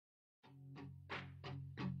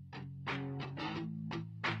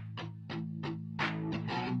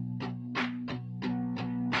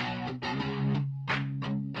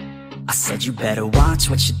I said you better watch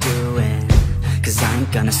what you're doing, 'cause I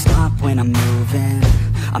ain't gonna stop when I'm moving.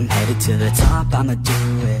 I'm headed to the top, I'ma do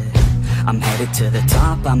it. I'm headed to the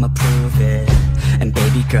top, I'ma prove it. And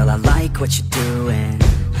baby girl, I like what you're doing.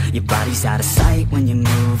 Your body's out of sight when you're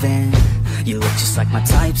moving. You look just like my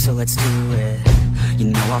type, so let's do it. You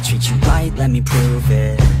know I'll treat you right, let me prove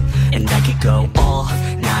it. And I could go all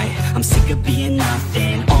night, I'm sick of being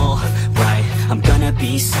nothing. All right, I'm gonna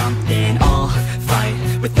be something. I'll fight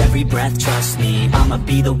with every breath, trust me. I'ma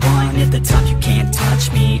be the one at the top, you can't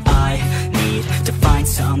touch me. I need to find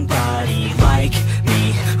somebody like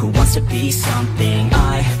me, who wants to be something.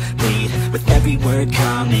 I bleed with every word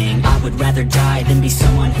coming. I would rather die than be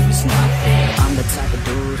someone who's nothing. I'm the type of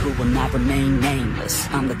dude who will not remain nameless.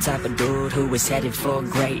 I'm the type of dude who is headed for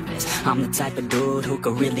greatness. I'm the type of dude who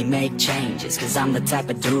could really make changes, 'cause I'm the type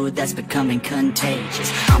of dude that's becoming contagious.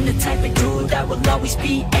 I'm the type of dude that will always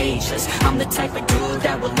be ageless. I'm the type of dude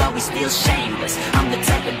that will always feel shameless. I'm the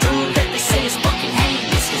type of dude that they say is fucking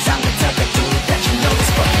heinous, 'cause I'm the type of dude that you know is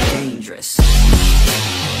fucking dangerous.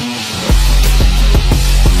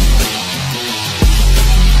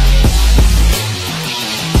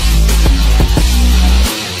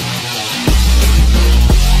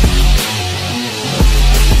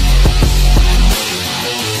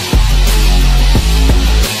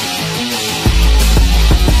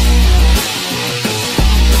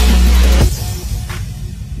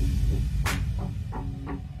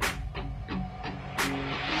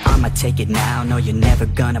 I'ma take it now, no you're never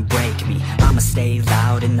gonna break me. I'ma stay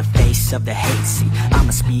loud in the face of the hate, see.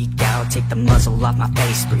 I'ma speak out, take the muzzle off my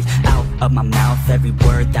face, breathe out of my mouth every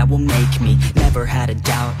word that will make me. Never had a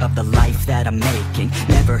doubt of the life that I'm making.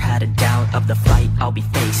 Never had a doubt of the fight I'll be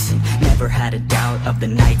facing. Never had a doubt of the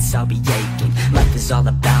nights I'll be aching. Life is all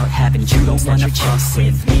about having dreams that you're chasing.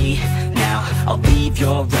 With me now, I'll leave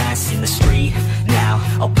your ass in the street now.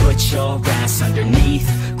 I'll put your ass underneath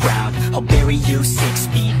ground. I'll bury you 6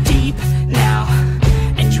 feet deep now,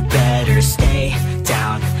 and you better stay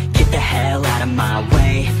down. Get the hell out of my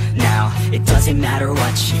way now. It doesn't matter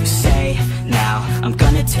what you say now. I'm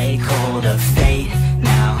gonna take hold of fate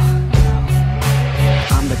now.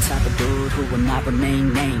 I'm the type of dude who will not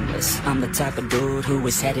remain nameless. I'm the type of dude who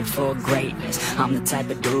is headed for greatness. I'm the type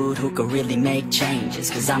of dude who could really make changes,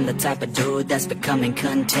 'cause I'm the type of dude that's becoming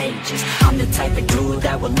contagious. I'm the type of dude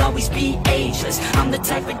that will always be ageless. I'm the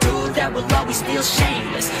type of dude that will always feel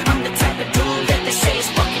shameless. I'm the type of dude